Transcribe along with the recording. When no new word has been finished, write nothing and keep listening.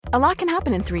A lot can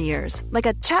happen in 3 years, like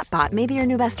a chatbot may be your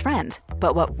new best friend.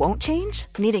 But what won't change?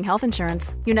 Needing health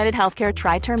insurance. United Healthcare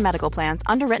Tri-Term Medical Plans,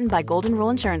 underwritten by Golden Rule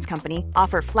Insurance Company,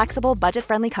 offer flexible,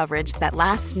 budget-friendly coverage that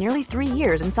lasts nearly 3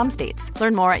 years in some states.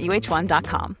 Learn more at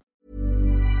uh1.com.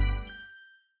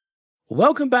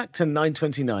 Welcome back to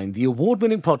 929, the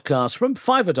award-winning podcast from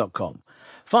Fiverr.com.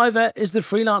 Fiverr is the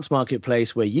freelance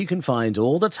marketplace where you can find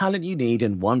all the talent you need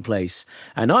in one place.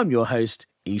 And I'm your host,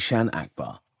 Ishan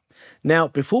Akbar. Now,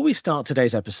 before we start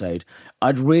today's episode,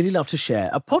 I'd really love to share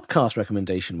a podcast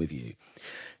recommendation with you.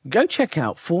 Go check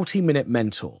out 40-Minute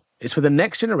Mentor. It's for the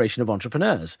next generation of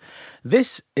entrepreneurs.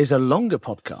 This is a longer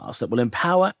podcast that will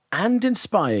empower and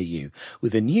inspire you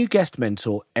with a new guest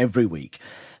mentor every week,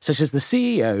 such as the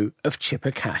CEO of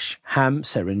Chipper Cash, Ham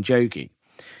Serenjogi.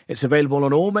 It's available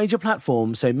on all major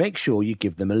platforms, so make sure you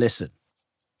give them a listen.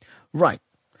 Right,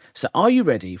 so are you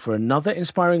ready for another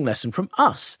inspiring lesson from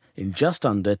us in just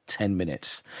under 10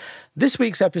 minutes? This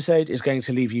week's episode is going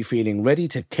to leave you feeling ready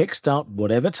to kickstart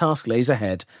whatever task lays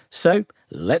ahead, so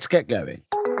let's get going.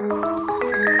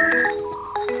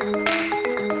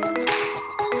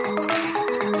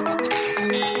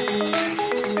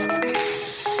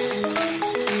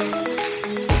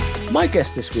 My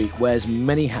guest this week wears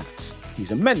many hats.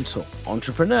 He's a mentor,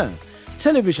 entrepreneur,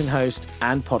 television host,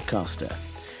 and podcaster.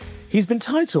 He's been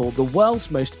titled the world's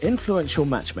most influential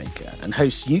matchmaker and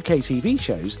hosts UK TV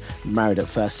shows Married at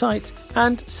First Sight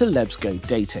and Celebs Go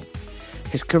Dating.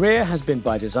 His career has been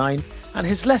by design, and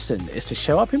his lesson is to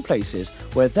show up in places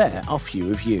where there are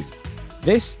few of you.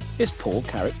 This is Paul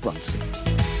Carrick-Brunson.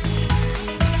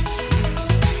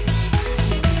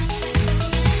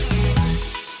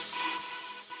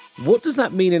 What does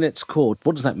that mean in its core?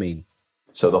 What does that mean?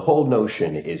 So the whole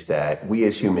notion is that we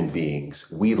as human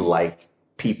beings, we like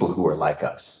people who are like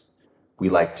us. We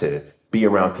like to be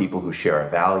around people who share our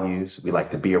values. We like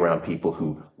to be around people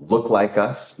who look like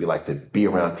us. We like to be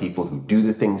around people who do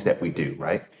the things that we do,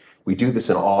 right? We do this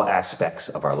in all aspects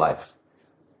of our life.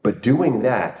 But doing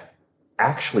that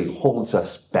actually holds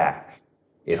us back.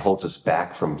 It holds us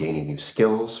back from gaining new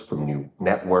skills, from new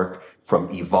network, from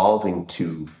evolving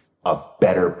to a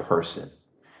better person.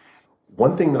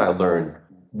 One thing that I learned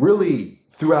really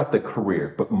throughout the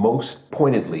career, but most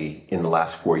pointedly in the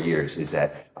last 4 years, is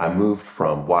that I moved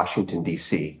from Washington,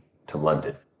 D.C. to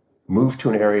London. Moved to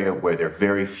an area where there are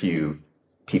very few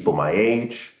people my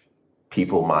age,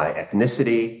 people my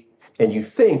ethnicity, and you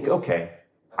think, okay,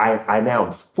 I now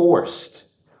am forced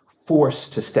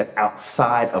to step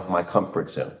outside of my comfort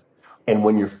zone. And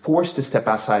when you're forced to step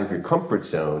outside of your comfort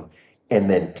zone and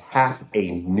then tap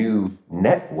a new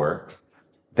network,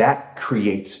 that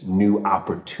creates new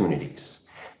opportunities.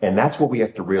 And that's what we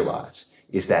have to realize,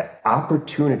 is that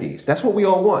opportunities, that's what we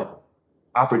all want.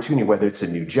 Opportunity, whether it's a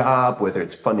new job, whether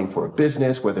it's funding for a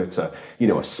business, whether it's a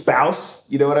spouse,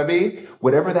 you know what I mean?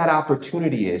 Whatever that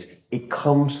opportunity is, it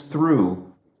comes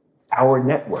through our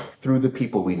network, through the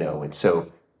people we know. And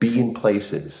so be in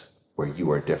places where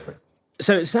you are different.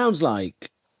 So it sounds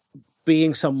like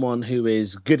being someone who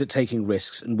is good at taking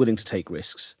risks and willing to take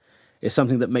risks is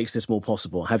something that makes this more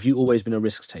possible. Have you always been a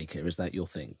risk taker? Is that your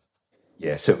thing?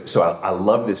 Yeah, so I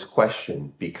love this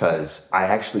question because I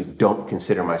actually don't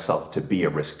consider myself to be a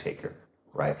risk taker,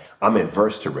 right? I'm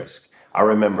adverse to risk. I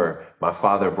remember my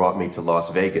father brought me to Las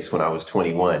Vegas when I was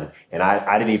 21, and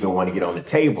I didn't even want to get on the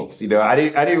tables. I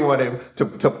didn't want him to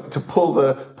pull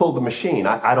the machine.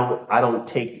 I don't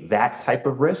take that type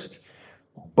of risk.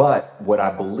 But what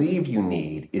I believe you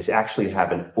need is actually to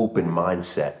have an open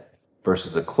mindset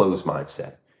versus a closed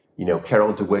mindset.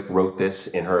 Carol Dweck wrote this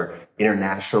in her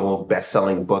international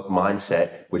best-selling book,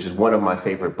 Mindset, which is one of my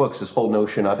favorite books, this whole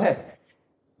notion of, hey,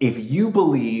 if you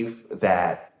believe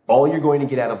that all you're going to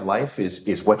get out of life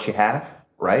is what you have,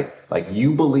 right? Like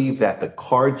you believe that the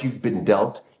cards you've been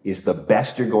dealt is the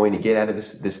best you're going to get out of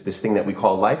this thing that we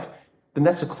call life, then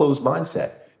that's a closed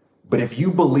mindset. But if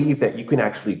you believe that you can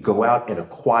actually go out and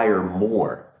acquire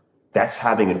more, that's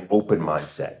having an open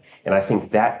mindset. And I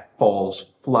think that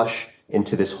falls flush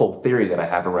into this whole theory that I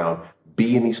have around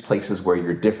be in these places where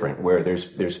you're different, where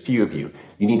there's few of you.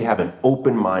 You need to have an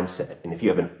open mindset. And if you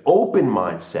have an open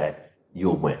mindset,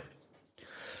 you'll win.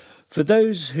 For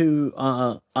those who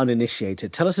are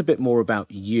uninitiated, tell us a bit more about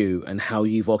you and how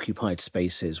you've occupied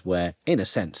spaces where, in a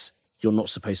sense, you're not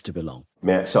supposed to belong.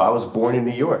 Man, so I was born in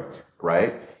New York,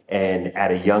 right? And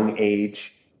at a young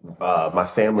age, my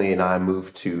family and I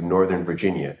moved to Northern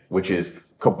Virginia, which is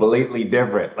completely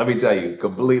different. Let me tell you,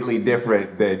 completely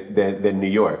different than New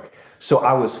York. So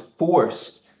I was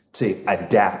forced to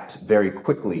adapt very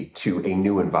quickly to a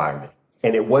new environment.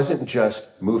 And it wasn't just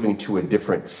moving to a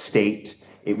different state.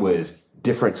 It was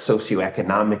different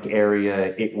socioeconomic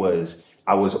area.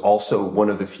 I was also one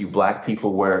of the few Black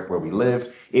people where we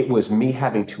lived. It was me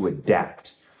having to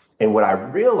adapt. And what I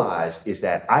realized is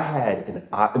that I had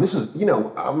and this is,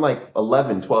 I'm like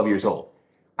 11, 12 years old.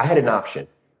 I had an option.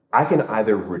 I can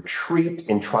either retreat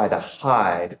and try to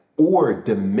hide or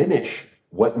diminish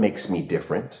what makes me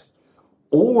different,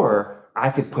 or I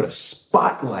could put a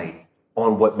spotlight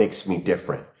on what makes me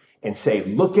different and say,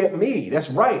 look at me. That's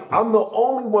right. I'm the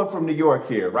only one from New York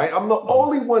here, right? I'm the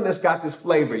only one that's got this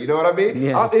flavor. You know what I mean?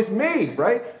 Yeah. It's me,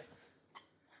 right?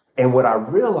 And what I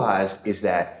realized is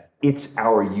that it's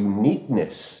our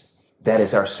uniqueness that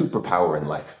is our superpower in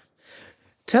life.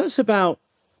 Tell us about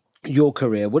your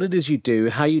career, what it is you do,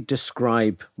 how you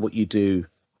describe what you do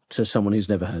to someone who's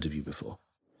never heard of you before.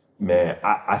 Man,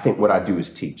 I think what I do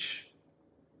is teach.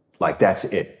 Like, that's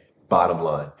it. Bottom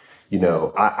line.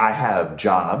 I have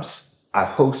jobs. I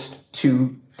host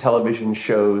 2 television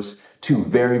shows, 2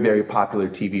 very, very popular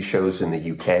TV shows in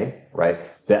the UK, right?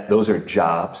 Those are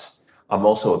jobs. I'm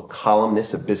also a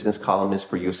columnist, a business columnist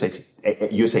for USA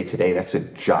Today. That's a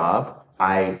job.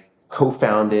 I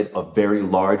co-founded a very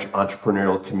large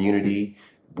entrepreneurial community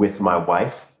with my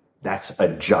wife. That's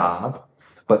a job.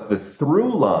 But the through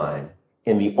line,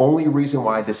 and the only reason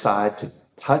why I decide to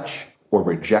touch or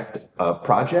reject a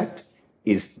project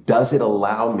is, does it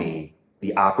allow me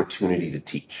the opportunity to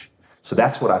teach? So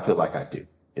that's what I feel like I do,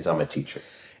 is I'm a teacher.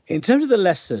 In terms of the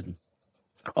lesson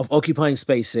of occupying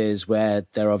spaces where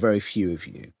there are very few of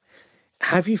you,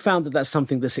 have you found that that's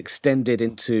something that's extended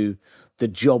into the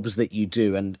jobs that you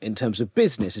do? And in terms of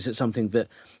business, is it something that,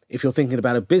 if you're thinking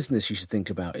about a business, you should think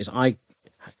about is, I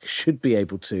should be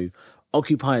able to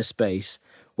occupy a space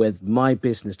where my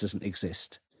business doesn't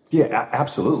exist? Yeah,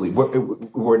 absolutely.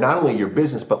 We're not only your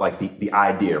business, but like the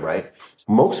idea, right?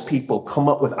 Most people come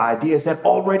up with ideas that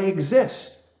already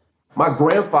exist. My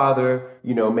grandfather,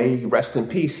 may he rest in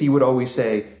peace, he would always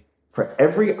say, for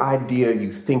every idea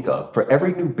you think of, for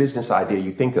every new business idea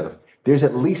you think of, there's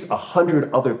at least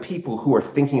 100 other people who are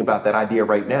thinking about that idea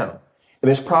right now. And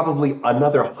there's probably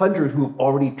another 100 who've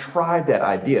already tried that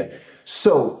idea.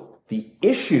 So the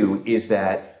issue is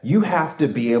that you have to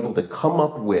be able to come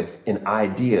up with an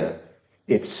idea.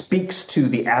 It speaks to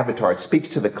the avatar. It speaks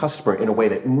to the customer in a way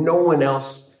that no one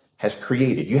else has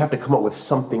created. You have to come up with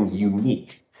something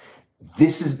unique.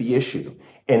 This is the issue.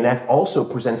 And that also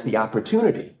presents the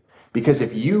opportunity. Because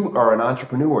if you are an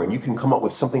entrepreneur and you can come up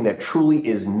with something that truly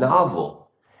is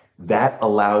novel, that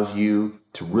allows you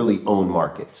to really own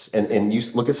markets. And you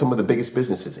look at some of the biggest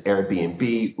businesses,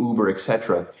 Airbnb, Uber,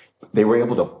 etc. They were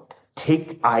able to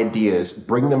take ideas,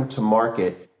 bring them to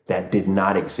market that did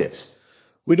not exist.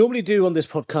 We normally do on this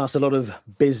podcast a lot of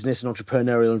business and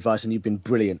entrepreneurial advice, and you've been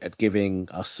brilliant at giving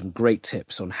us some great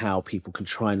tips on how people can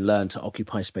try and learn to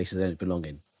occupy spaces they don't belong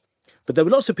in. But there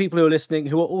were lots of people who are listening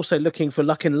who are also looking for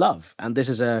luck in love, and this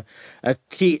is a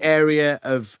key area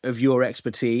of your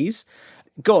expertise.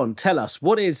 Go on, tell us,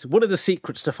 what are the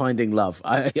secrets to finding love?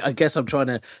 I guess I'm trying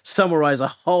to summarize a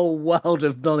whole world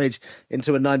of knowledge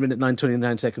into a 9-minute,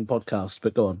 9:29-second podcast,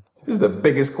 but go on. This is the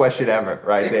biggest question ever,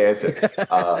 right, to answer.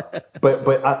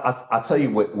 But I'll tell you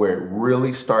where it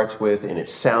really starts with, and it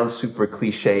sounds super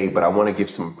cliche, but I want to give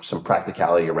some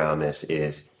practicality around this,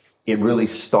 is it really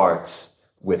starts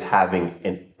with having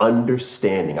an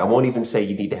understanding. I won't even say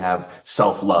you need to have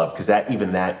self-love, because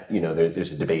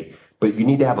there's a debate, but you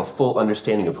need to have a full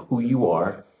understanding of who you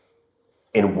are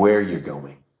and where you're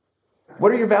going.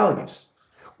 What are your values?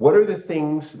 What are the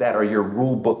things that are your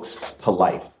rule books to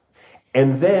life?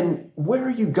 And then, where are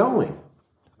you going?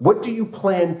 What do you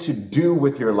plan to do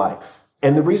with your life?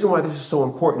 And the reason why this is so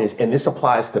important is, and this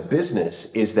applies to business,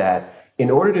 is that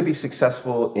in order to be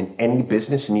successful in any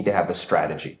business, you need to have a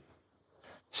strategy.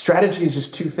 Strategy is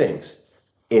just 2 things.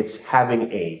 It's having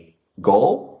a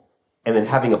goal and then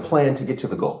having a plan to get to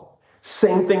the goal.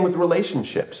 Same thing with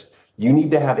relationships. You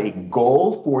need to have a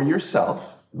goal for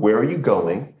yourself. Where are you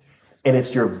going? And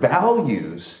it's your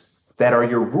values that are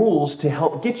your rules to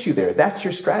help get you there. That's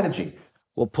your strategy.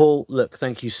 Well, Paul, look,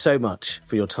 thank you so much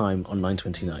for your time on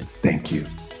 929. Thank you.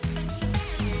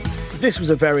 This was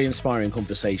a very inspiring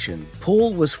conversation.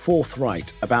 Paul was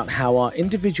forthright about how our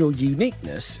individual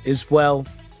uniqueness is, well,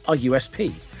 our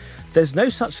USP. There's no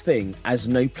such thing as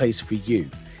no place for you.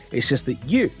 It's just that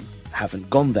you haven't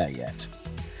gone there yet.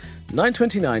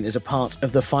 929 is a part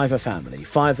of the Fiverr family.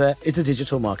 Fiverr is a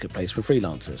digital marketplace for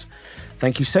freelancers.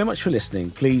 Thank you so much for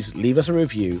listening. Please leave us a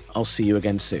review. I'll see you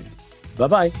again soon.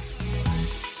 Bye-bye.